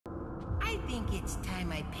I think it's time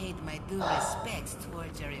I paid my due respects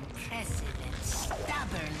towards your impressive and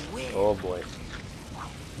stubborn will. Oh boy.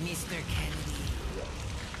 Mr. Kennedy,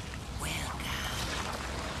 welcome.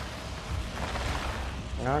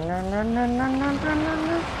 No.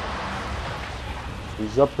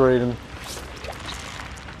 He's upgrading.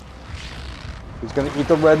 He's gonna eat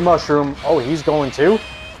the red mushroom. Oh, he's going too?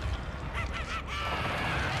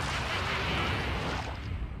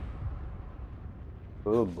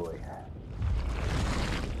 Oh boy.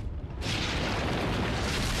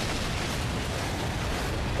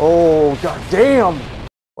 Oh, god damn!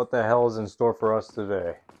 What the hell is in store for us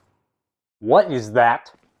today? What is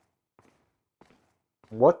that?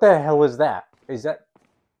 What the hell is that? Is that...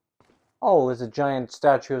 Oh, it's a giant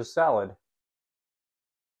statue of Salad.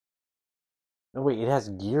 No, wait, it has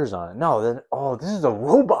gears on it. No, then... Oh, this is a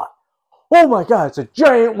robot! Oh my god, it's a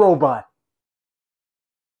giant robot!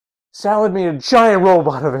 Salad made a giant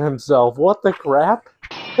robot of himself. What the crap?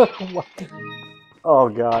 What? Oh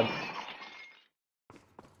god.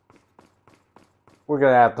 We're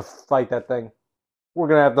gonna have to fight that thing. We're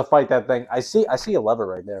gonna have to fight that thing. I see a lever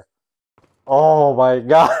right there. Oh my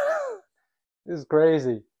god. This is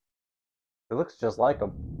crazy. It looks just like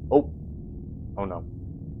him. Oh. Oh no.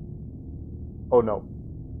 Oh no.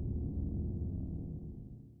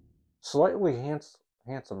 Slightly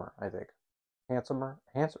handsomer, I think. Handsomer?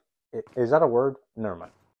 Is that a word? Never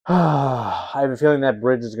mind. I have a feeling that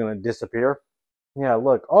bridge is going to disappear. Yeah,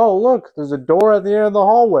 look. Oh, look! There's a door at the end of the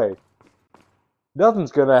hallway.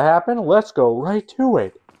 Nothing's going to happen. Let's go right to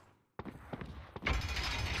it.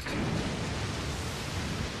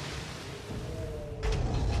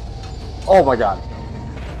 Oh my god.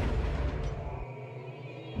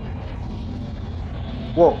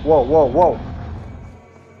 Whoa, whoa, whoa, whoa.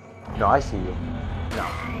 No, I see you.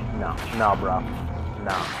 No, bro.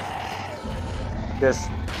 No. Just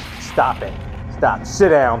stop it. Stop. Sit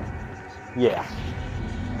down. Yeah.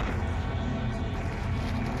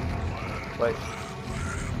 Wait.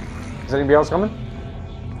 Is anybody else coming?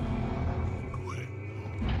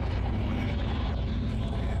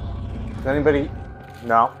 Is anybody?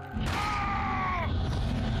 No.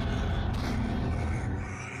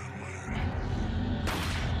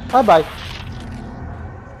 Bye-bye.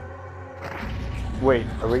 Wait,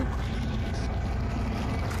 are we...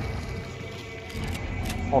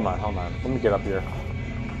 Hold on. Let me get up here.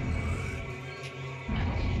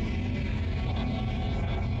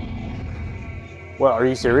 What, are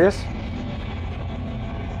you serious?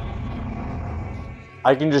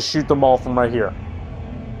 I can just shoot them all from right here.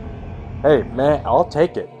 Hey, man, I'll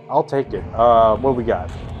take it. What do we got?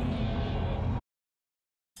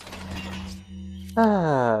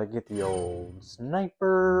 Get the old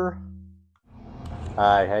sniper.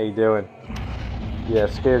 Hi, how you doing? Yeah,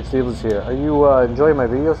 Scared Steveless here. Are you enjoying my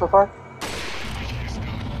video so far?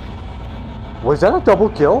 Was that a double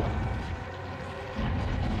kill?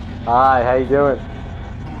 Hi, how you doing?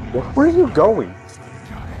 Where are you going?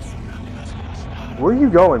 Where are you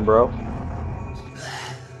going, bro?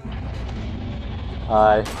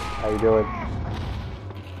 Hi, how you doing?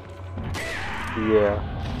 Yeah.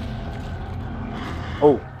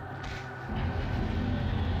 Oh.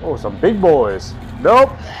 Oh, some big boys.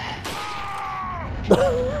 Nope.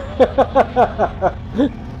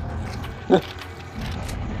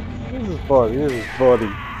 This is funny.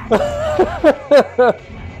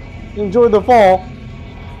 Enjoy the fall.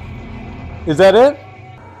 Is that it?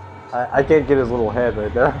 I can't get his little head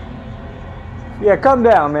right there. Yeah, come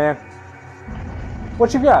down, man.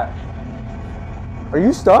 What you got? Are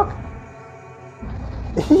you stuck?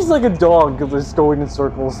 He's like a dog just going in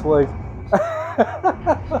circles, like...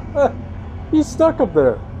 He's stuck up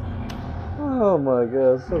there. Oh my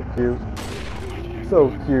god, so cute. So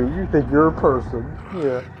cute. You think you're a person.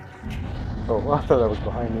 Yeah. Oh, I thought that was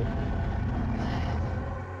behind me.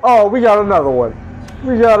 Oh, we got another one.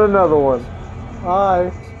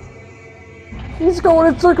 Hi. He's going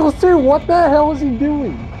in circles too. What the hell is he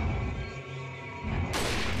doing?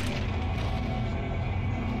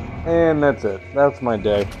 And that's it. That's my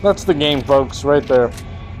day. That's the game, folks, right there.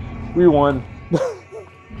 We won.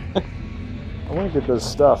 I want to get this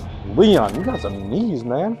stuff. Leon, you got some knees,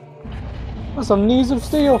 man. Got some knees of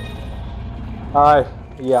steel. Hi.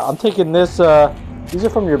 Yeah, I'm taking this, these are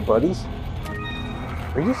from your buddies?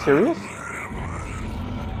 Are you serious?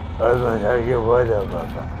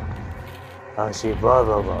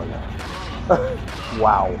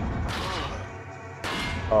 Wow.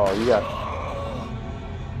 Oh, you got...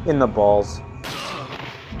 in the balls.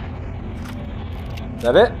 Is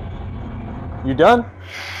that it? You done?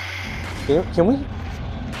 Can we?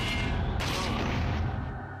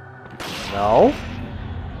 No?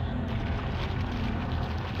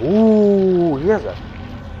 Ooh, he has a...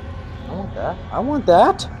 I want that. I want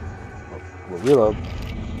that. Oh, reload.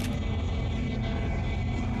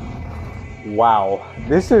 Wow.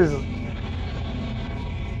 This is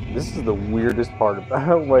the weirdest part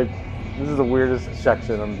about like this is the weirdest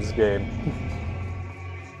section of this game.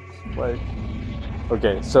 Like,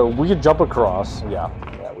 okay, so we can jump across. Yeah,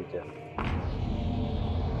 we can.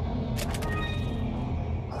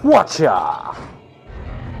 Whatcha?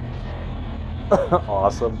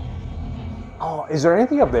 Awesome. Oh, is there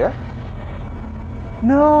anything up there?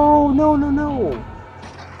 No.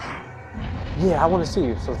 Yeah, I want to see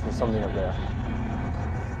if there's something up there.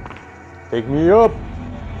 Take me up.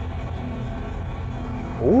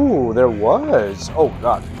 Ooh, there was. Oh,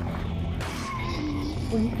 God.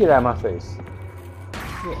 Will you get out of my face?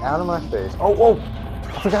 Get out of my face. Oh.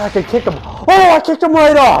 I forgot I could kick him. Oh, I kicked him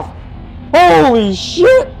right off. Holy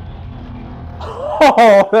shit.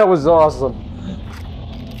 Oh, that was awesome.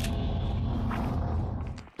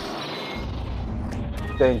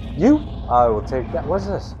 Thank you. I will take that. What's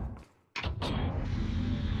this?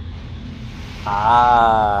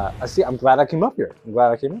 Ah, I see. I'm glad I came up here.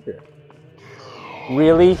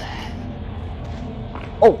 Really?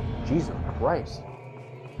 Oh, Jesus Christ.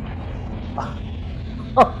 I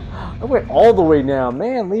went all the way down.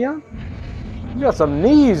 Man, Leon, you got some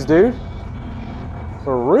knees, dude.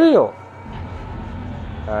 For real.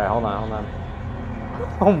 Alright, hold on.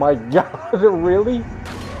 Oh my God, really?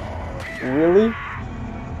 Really?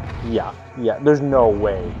 Yeah, there's no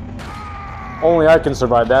way. Only I can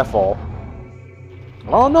survive that fall.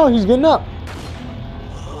 Oh no, he's getting up.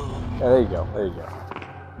 Yeah, there you go.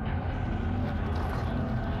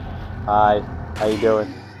 Hi, how you doing?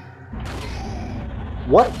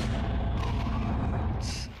 What?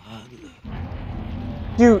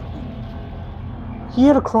 Dude, he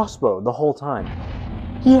had a crossbow the whole time.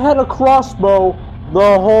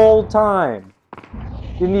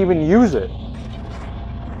 Didn't even use it.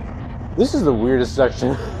 This is the weirdest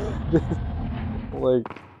section. Like,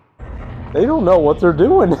 they don't know what they're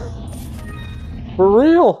doing. For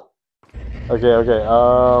real. Okay.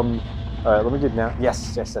 Alright, let me get down.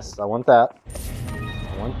 Yes. I want that.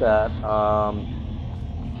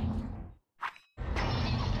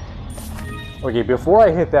 Okay, before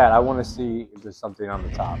I hit that, I want to see if there's something on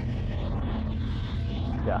the top.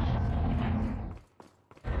 Yeah.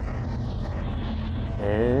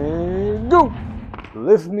 And go!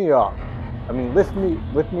 Lift me up. I mean, lift me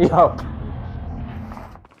up.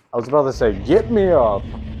 I was about to say, get me up.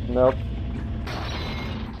 Nope.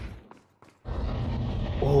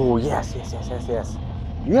 Oh, yes.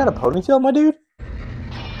 You got a ponytail, my dude?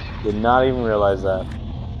 Did not even realize that.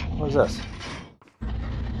 What is this?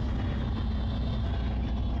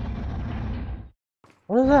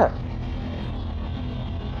 What is that?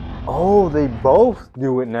 Oh, they both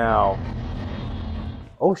do it now.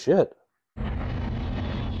 Oh, shit.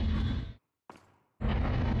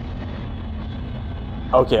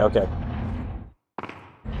 Okay.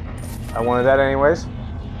 I wanted that anyways.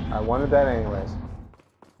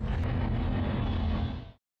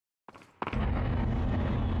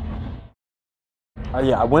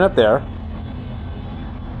 Yeah, I went up there.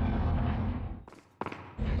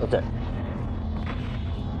 Okay.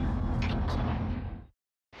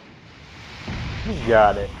 You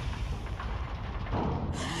got it.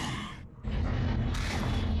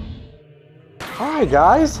 Hi,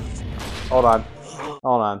 guys. Hold on.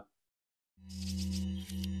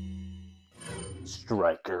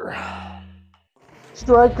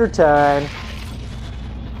 Striker time.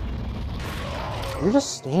 You're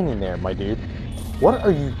just standing there, my dude. What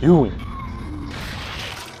are you doing?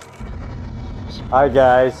 Hi,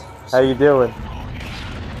 guys. How you doing?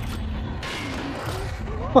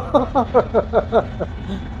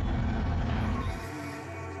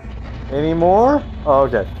 Any more? Oh,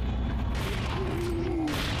 okay.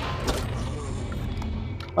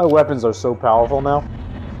 My weapons are so powerful now.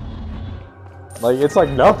 Like, it's like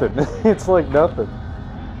nothing. It's like nothing.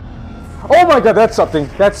 Oh my God, that's something.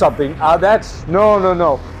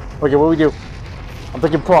 No. Okay, what do we do? I'm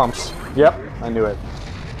thinking prompts. Yep, I knew it.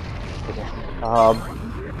 Okay.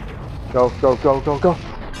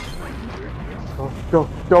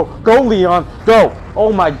 Go, Leon. Go.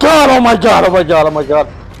 Oh my God.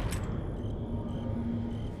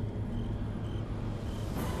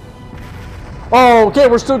 Oh, okay,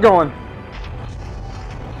 we're still going.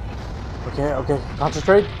 Okay.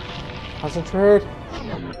 Concentrate.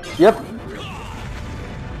 Yep.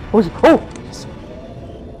 Oh. Yes.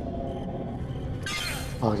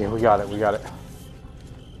 Okay, we got it.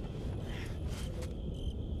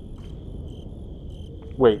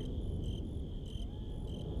 Wait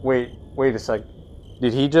a sec.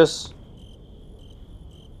 Did he just...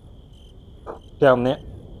 Down there?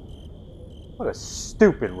 What a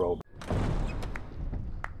stupid robot.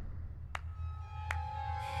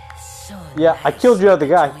 So Yeah, I nice killed your other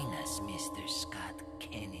to guy. join us, Mr. Scott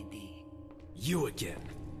Kennedy. You again.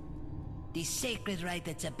 The sacred rite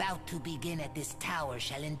that's about to begin at this tower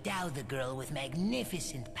shall endow the girl with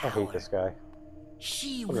magnificent I power. hate this guy.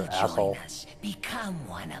 She What will an join asshole. us, become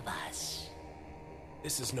one of us.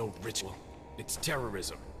 This is no ritual. It's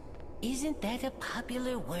terrorism. Isn't that a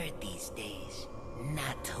popular word these days?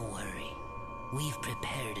 Not to worry. We've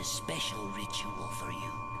prepared a special ritual for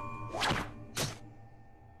you.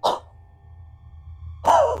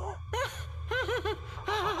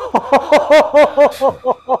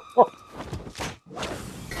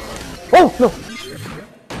 Oh no!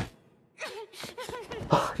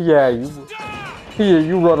 Yeah,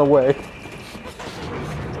 you run away.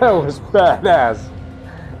 That was badass.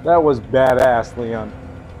 That was badass, Leon.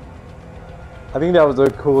 I think that was the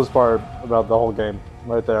coolest part about the whole game,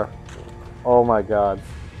 right there. Oh my god.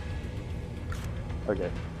 Okay.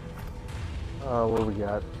 What do we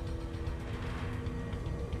got?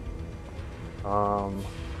 Okay,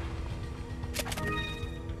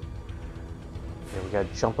 we gotta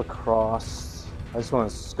jump across. I just want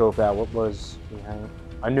to scope out what was behind.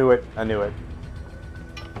 I knew it. I knew it.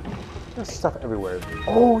 There's stuff everywhere.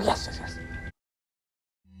 Oh yes, yes, yes.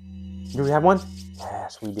 Do we have one?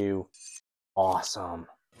 Yes, we do. Awesome.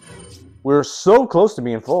 We're so close to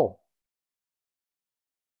being full.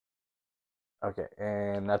 Okay,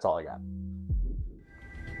 and that's all I got.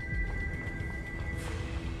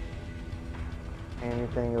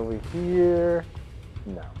 Anything over here?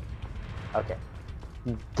 No. Okay.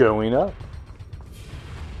 Going up.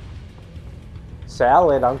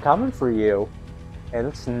 Salad, I'm coming for you. And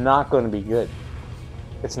it's not going to be good.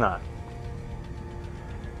 It's not.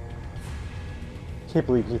 Can't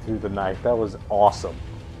believe he threw the knife. That was awesome.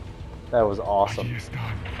 That was awesome.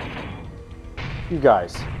 You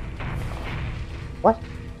guys. What?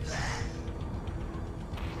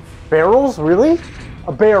 Barrels? Really?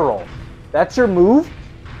 A barrel. That's your move?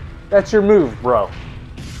 That's your move, bro.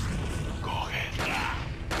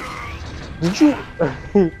 Did you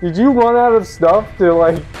did you run out of stuff to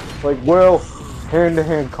like well,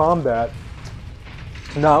 hand-to-hand combat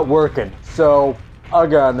not working. So I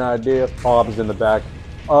got an idea. Bob's in the back.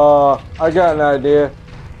 I got an idea.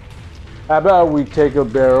 How about we take a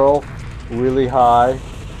barrel really high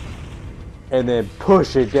and then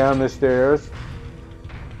push it down the stairs?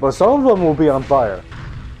 But some of them will be on fire.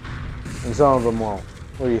 And some of them won't.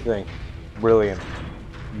 What do you think? Brilliant.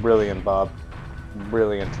 Brilliant, Bob.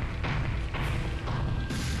 Brilliant.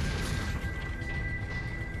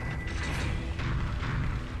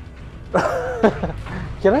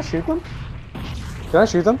 Can I shoot them? Can I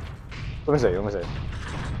shoot them? Let me see, let me see.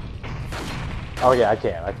 Oh yeah, I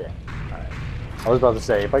can. Alright. I was about to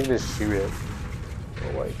say, if I can just shoot it.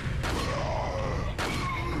 Oh wait.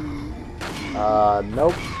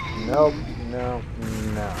 Nope. Nope. No.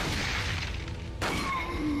 No.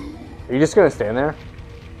 Are you just gonna stand there?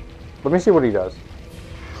 Let me see what he does.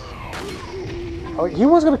 Oh, he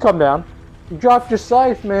was gonna come down. You dropped your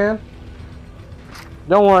scythe, man.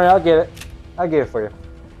 Don't worry, I'll get it. I'll get it for you.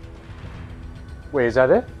 Wait, is that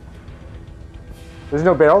it? There's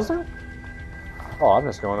no barrels there? Oh, I'm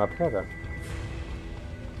just going up here then.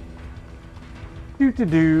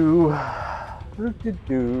 Do-do-do.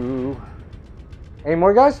 Do-do-do. Any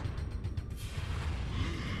more guys?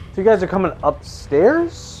 So you guys are coming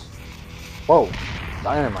upstairs? Whoa,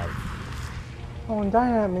 dynamite. Oh,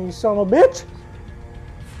 dynamite, you son of a bitch.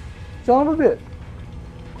 Son of a bitch.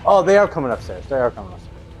 Oh, they are coming upstairs. They are coming upstairs.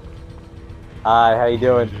 Hi, how you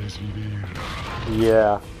doing?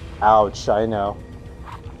 Yeah. Ouch, I know.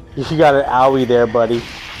 You got an owie there, buddy.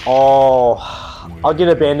 Oh, I'll get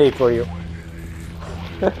a band-aid for you.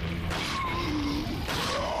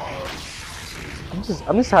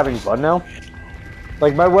 I'm just having fun now.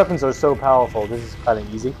 Like, my weapons are so powerful, this is kind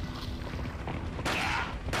of easy.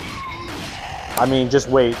 I mean, just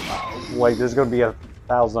wait. Like, there's gonna be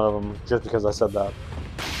 1,000 of them just because I said that.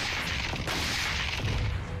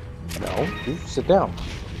 No, you sit down.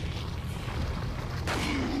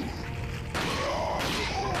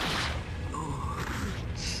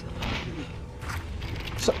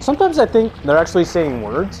 So, sometimes I think they're actually saying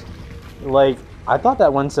words. Like, I thought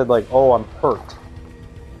that one said like, oh, I'm hurt.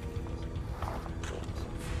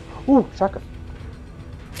 Ooh, shotgun.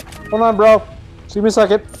 Hold on, bro. Just give me a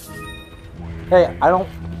second. Hey, I don't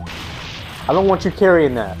want you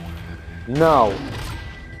carrying that. No.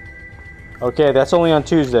 Okay, that's only on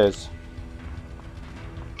Tuesdays.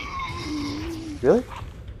 Really?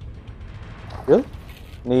 Really?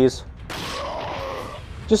 Knees.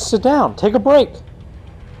 Just sit down. Take a break.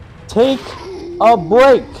 Take a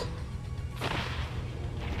break.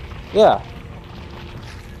 Yeah.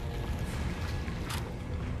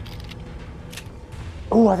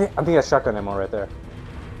 Oh, I think that's shotgun ammo right there.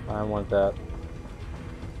 I want that.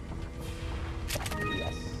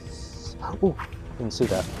 Yes. Ooh, didn't see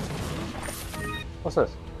that. What's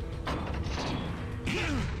this?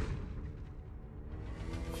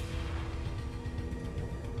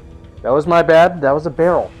 That was my bad. That was a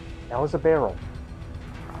barrel. That was a barrel.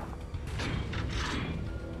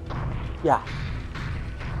 Yeah.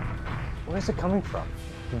 Where is it coming from?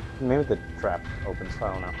 Maybe the trap opens.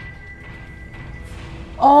 I don't know.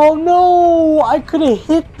 Oh no! I could have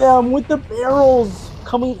hit them with the barrels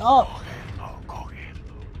coming up.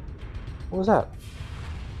 What was that?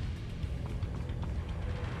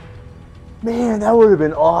 Man, that would have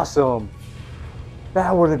been awesome.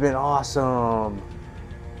 That would have been awesome.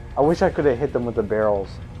 I wish I could have hit them with the barrels.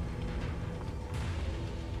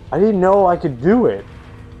 I didn't know I could do it.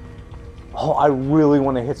 Oh, I really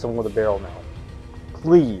want to hit someone with a barrel now.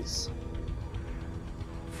 Please.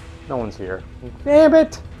 No one's here. Damn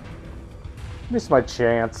it! Missed my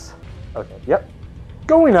chance. Okay, yep.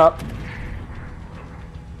 Going up.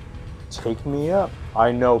 Take me up.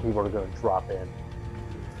 I know people are going to drop in.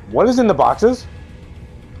 What is in the boxes?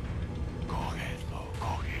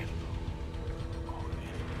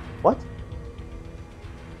 What?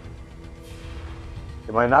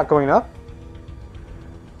 Am I not going up?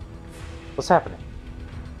 What's happening?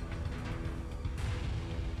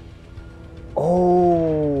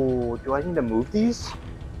 Oh, do I need to move these?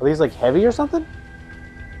 Are these like heavy or something?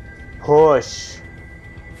 Push.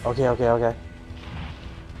 Okay, okay, okay.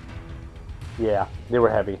 Yeah, they were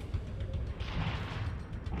heavy.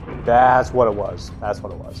 That's what it was. That's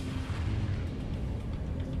what it was.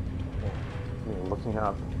 I'm looking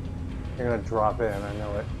up. They're gonna drop in, I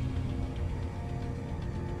know it.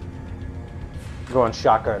 Going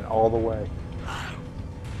shotgun all the way.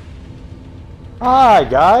 Hi,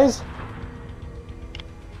 guys!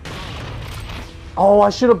 Oh, I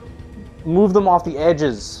should have moved them off the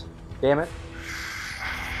edges. Damn it.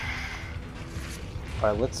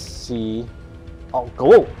 Alright, let's see. Oh,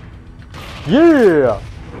 go! Yeah!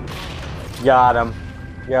 Got him.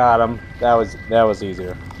 Got him. That was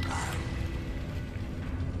easier.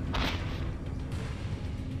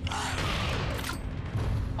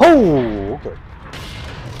 Oh, okay.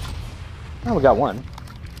 Now we got one.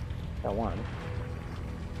 Got one.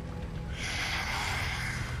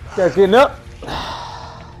 You guys getting up?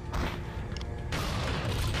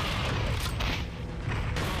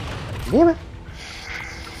 Damn it.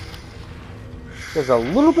 It's a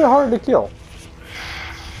little bit harder to kill.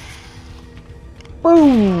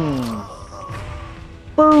 Boom!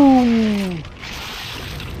 Boom!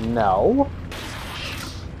 No.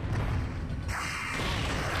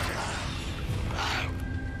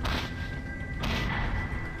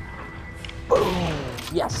 Boom!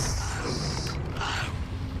 Yes!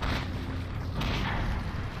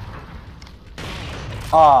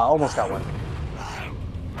 Ah, almost got one.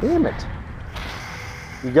 Damn it.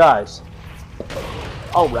 You guys.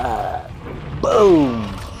 Alright. Boom!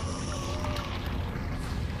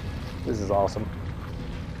 This is awesome.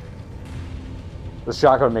 The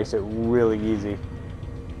shotgun makes it really easy.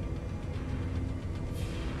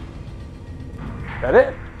 That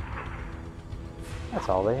it? That's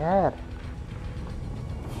all they had.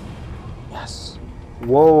 Yes.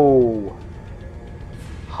 Whoa.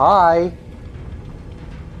 Hi.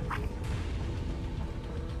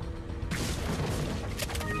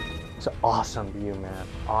 It's an awesome view, man.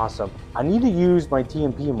 Awesome. I need to use my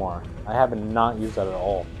TMP more. I haven't not used that at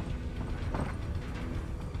all.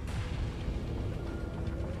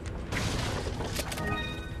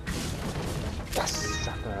 Yes,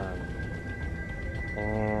 shotgun.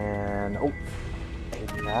 And oh, take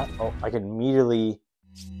that. Oh, I can immediately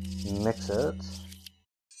mix it.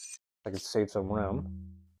 I can save some room.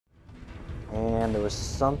 And there was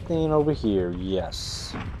something over here.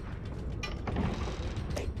 Yes.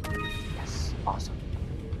 Yes, awesome.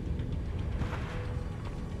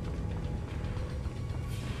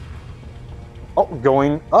 Oh,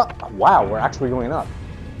 going up. Wow, we're actually going up.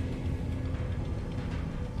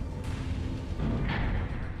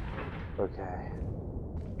 Okay.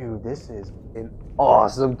 Dude, this is an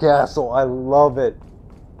awesome castle. I love it.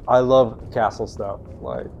 I love castle stuff.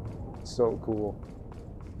 Like, so cool.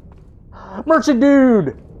 Merchant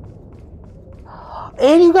dude!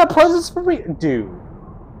 And you got presents for me? Dude.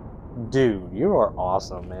 Dude, you are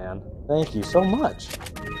awesome, man. Thank you so much.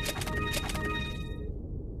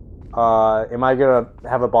 Am I gonna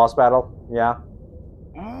have a boss battle? Yeah?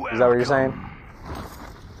 Is that what you're saying?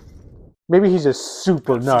 Maybe he's just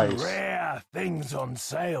super nice. Rare things on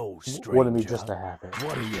sale, stranger. Wanted me just to have it.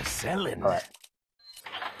 What are you selling? All right.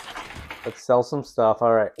 Let's sell some stuff.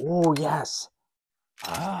 All right. Oh, yes.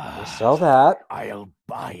 We'll sell that. I'll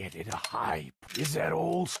buy it at a high. Is that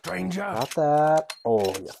all, stranger? Got that.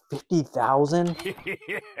 Oh, 50,000.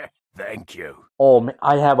 Thank you. Oh man,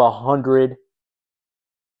 I have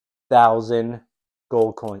 100,000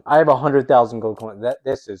 gold coin. I have 100,000 gold coin.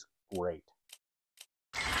 This is great.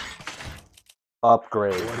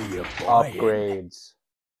 Upgrade. What are you buying? Upgrades.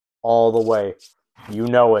 All the way. You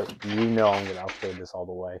know it. You know I'm gonna upgrade this all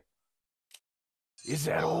the way. Is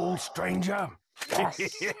that all, stranger? Yes.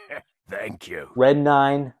 Thank you. Red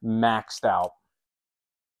 9 maxed out.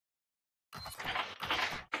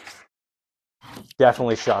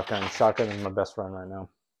 Definitely shotgun. Shotgun is my best friend right now.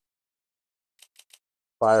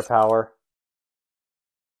 Firepower.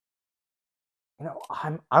 You know,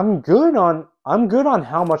 I'm good on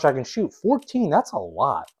how much I can shoot. 14, that's a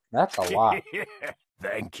lot. That's a lot.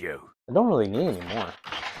 Thank you. I don't really need any more.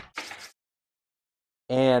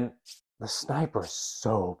 And the sniper is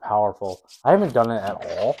so powerful. I haven't done it at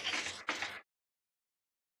all.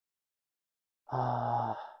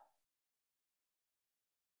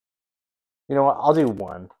 You know what? I'll do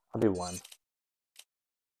one. I'll do one.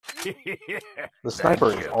 The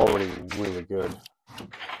sniper is already really good.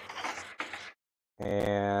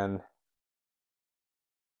 And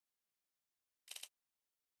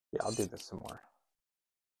yeah, I'll do this some more.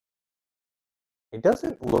 It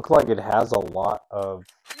doesn't look like it has a lot of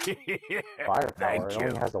firepower. It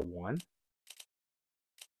only has a 1.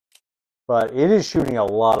 But it is shooting a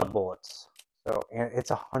lot of bullets. So, and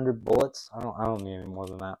it's 100 bullets. I don't need any more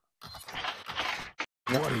than that.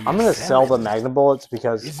 I'm gonna sell the Magnum bullets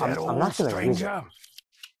because I'm not gonna use it.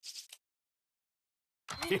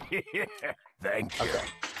 Thank you. Okay.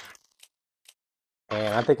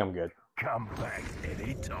 And I think I'm good. Come back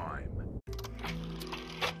anytime.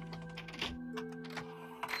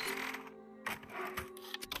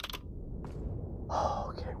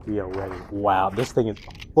 Okay, we are ready. Wow, this thing is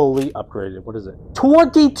fully upgraded. What is it?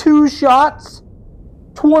 22 shots?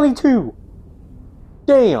 22!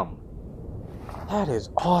 Damn! That is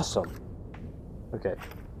awesome. Okay.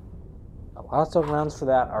 Lots of rounds for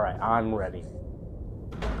that. Alright, I'm ready.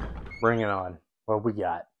 Bring it on. What we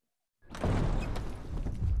got?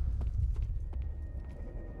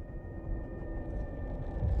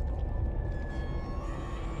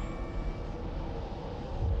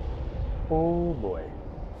 Oh boy.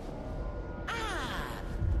 Ah,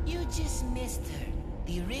 you just missed her.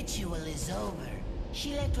 The ritual is over.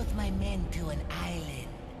 She left with my men to an island.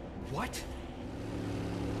 What?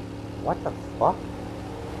 What the fuck?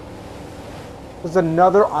 There's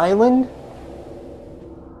another island?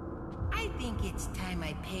 I think it's time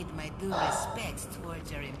I paid my due respects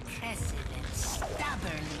towards your impressive and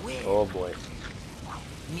stubborn will. Oh boy.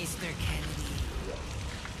 Mr. Kennedy,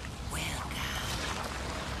 welcome.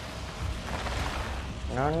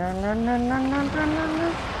 No.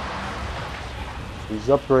 He's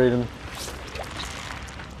upgrading.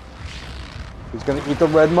 He's gonna eat the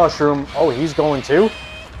red mushroom. Oh, he's going too?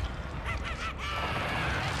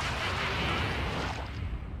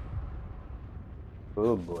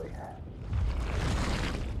 Oh boy.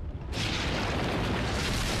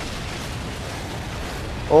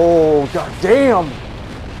 Oh, god damn!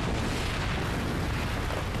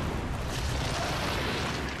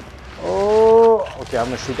 Oh, okay, I'm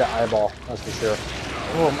gonna shoot that eyeball, that's for sure.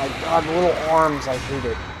 Oh my god, the little arms, I hate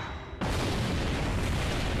it.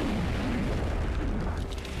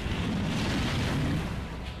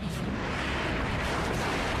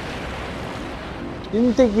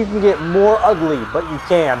 Didn't think you can get more ugly, but you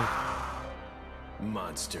can.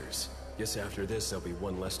 Monsters. Guess after this, there'll be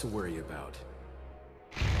one less to worry about.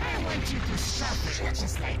 I want you to suffer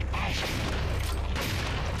just like I do.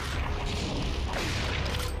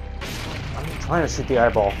 I'm trying to shoot the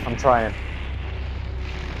eyeball. I'm trying.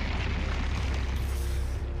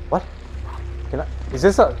 What? Can I? Is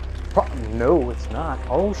this a? No, it's not.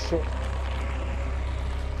 Oh shit.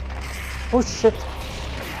 Oh shit.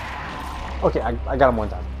 Okay, I got him one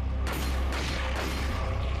time.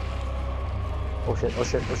 Oh shit, oh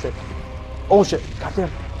shit, oh shit. Oh shit, goddamn.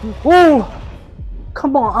 Whoa!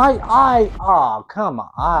 Come on, oh, come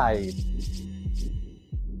on,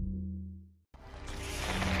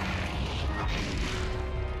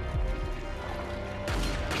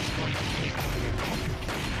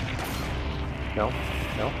 No,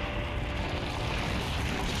 no.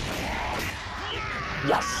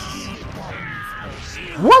 Yes!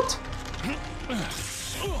 What?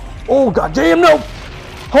 Oh, goddamn, no!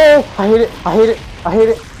 Oh, I hate it, I hate it, I hate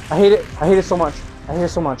it. I hate it. I hate it so much. I hate it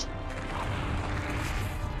so much.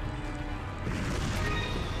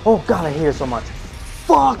 Oh god, I hate it so much.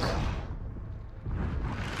 Fuck!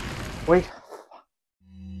 Wait.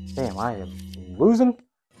 Damn, I am losing.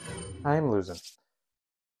 I am losing.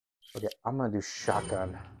 Okay, I'm gonna do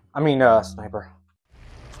shotgun. I mean, sniper.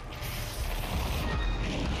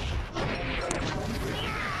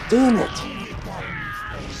 Damn it!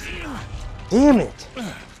 Damn it!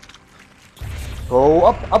 Go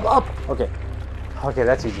up, up, up! Okay. Okay,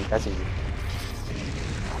 that's easy, that's easy.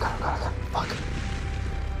 Oh god, oh god, oh god, fuck.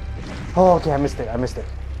 Oh, okay, I missed it, I missed it.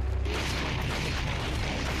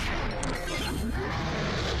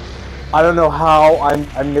 I don't know how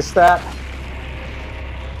I missed that.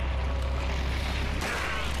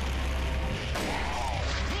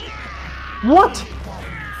 What?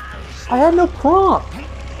 I had no prompt.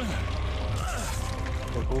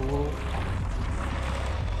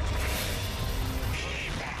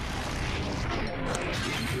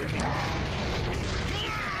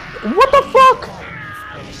 What the fuck?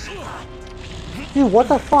 Dude, what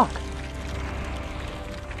the fuck?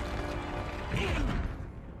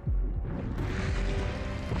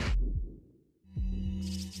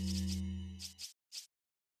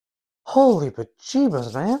 Holy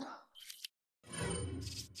bejeebus, man.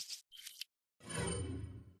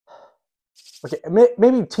 Okay,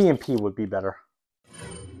 maybe TMP would be better.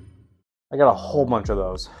 I got a whole bunch of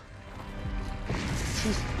those.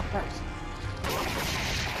 Jesus Christ.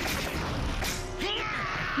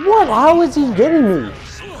 What? How is he getting me?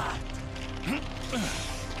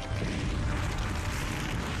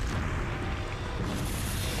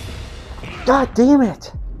 God damn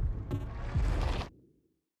it!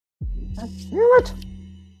 God damn it!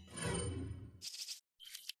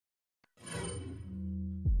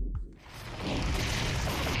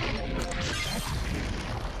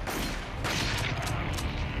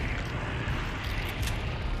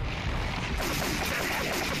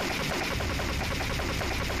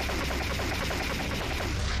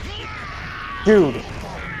 Dude.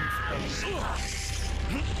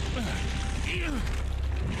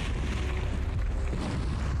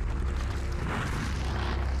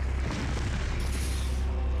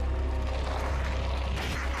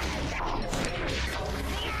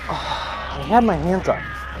 I had my hands up.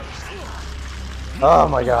 Oh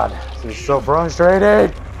my god. This is so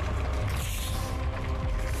frustrating.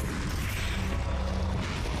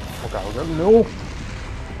 Oh god, no.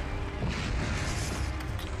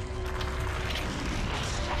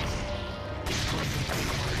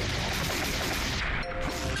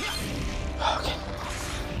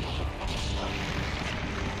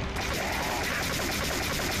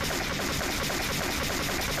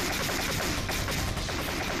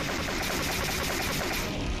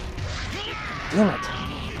 Damn it.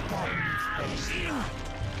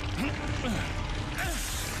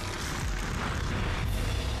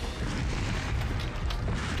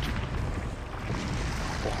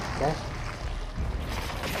 Okay.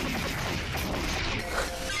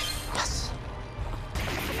 Yes.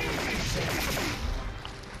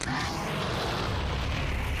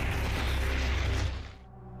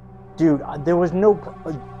 Dude, there was no...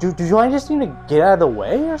 do I just need to get out of the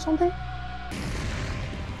way or something?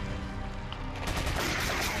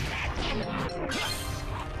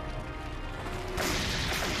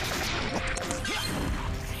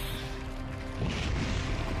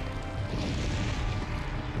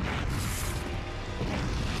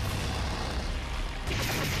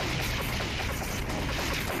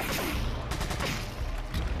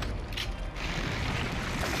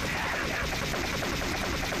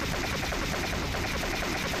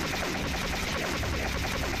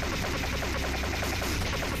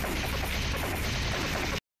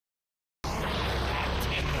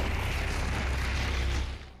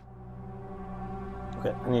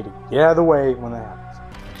 Okay, I need to get out of the way when that happens.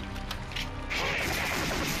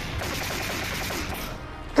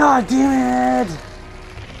 God damn it!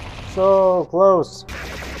 So close.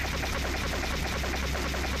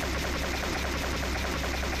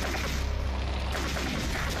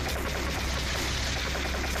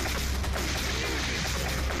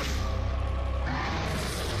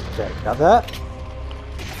 Okay, got that.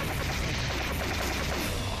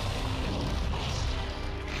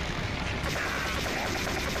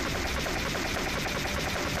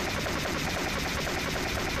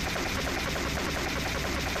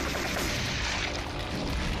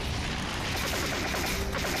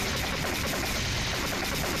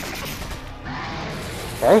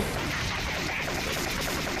 Okay.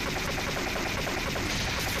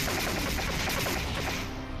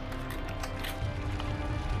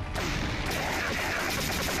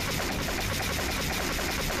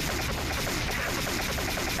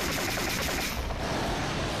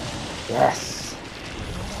 Yes.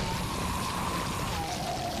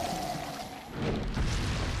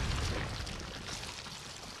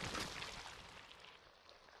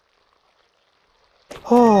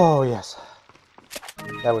 Oh, yes.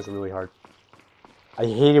 That was really hard. I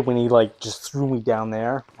hated when he, like, just threw me down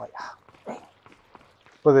there. Like, dang.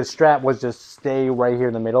 But the strat was just stay right here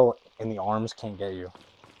in the middle, and the arms can't get you.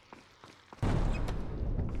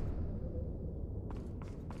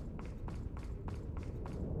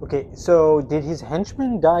 Okay, so did his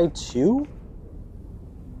henchman die too?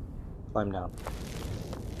 Climb down.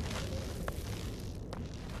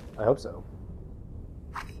 I hope so.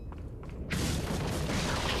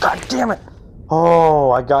 God damn it!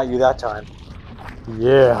 Oh, I got you that time.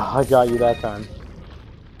 Yeah, I got you that time.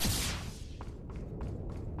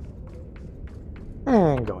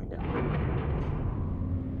 And going down.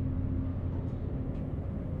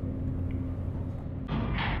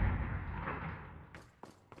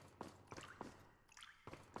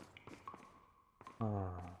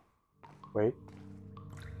 Wait.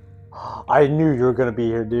 I knew you were gonna be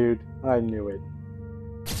here, dude. I knew it.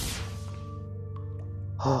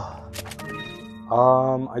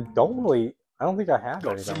 I don't think I have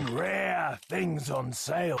Got anything. some rare things on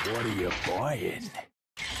sale. What are you buying?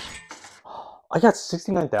 I got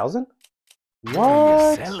 69,000? What are you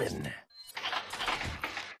What? selling?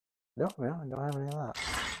 No, man, I don't have any of that.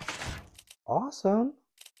 Awesome.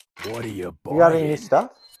 What are you buying? You got any new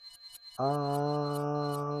stuff?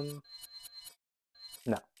 No.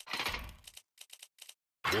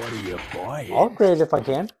 What are you buying? I'll upgrade it if I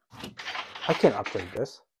can. I can't upgrade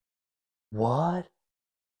this. What?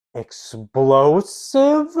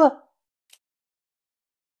 Explosive?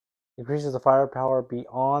 Increases the firepower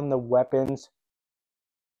beyond the weapon's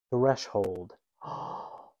threshold.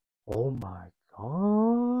 Oh my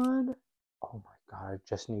god. Oh my god, I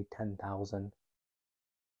just need 10,000.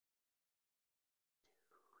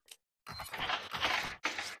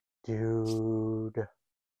 Dude.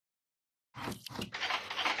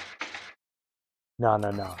 No.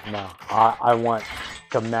 I want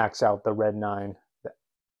to max out the red 9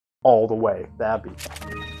 all the way. That'd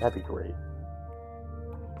be great.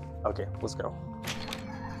 Okay, let's go.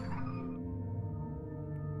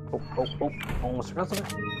 Oh, almost forgot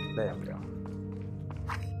something. There we go.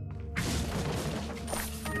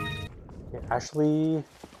 Okay, Ashley.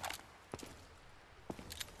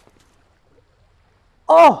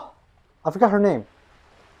 Oh! I forgot her name.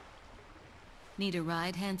 Need a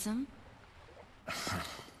ride, handsome?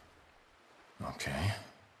 Okay.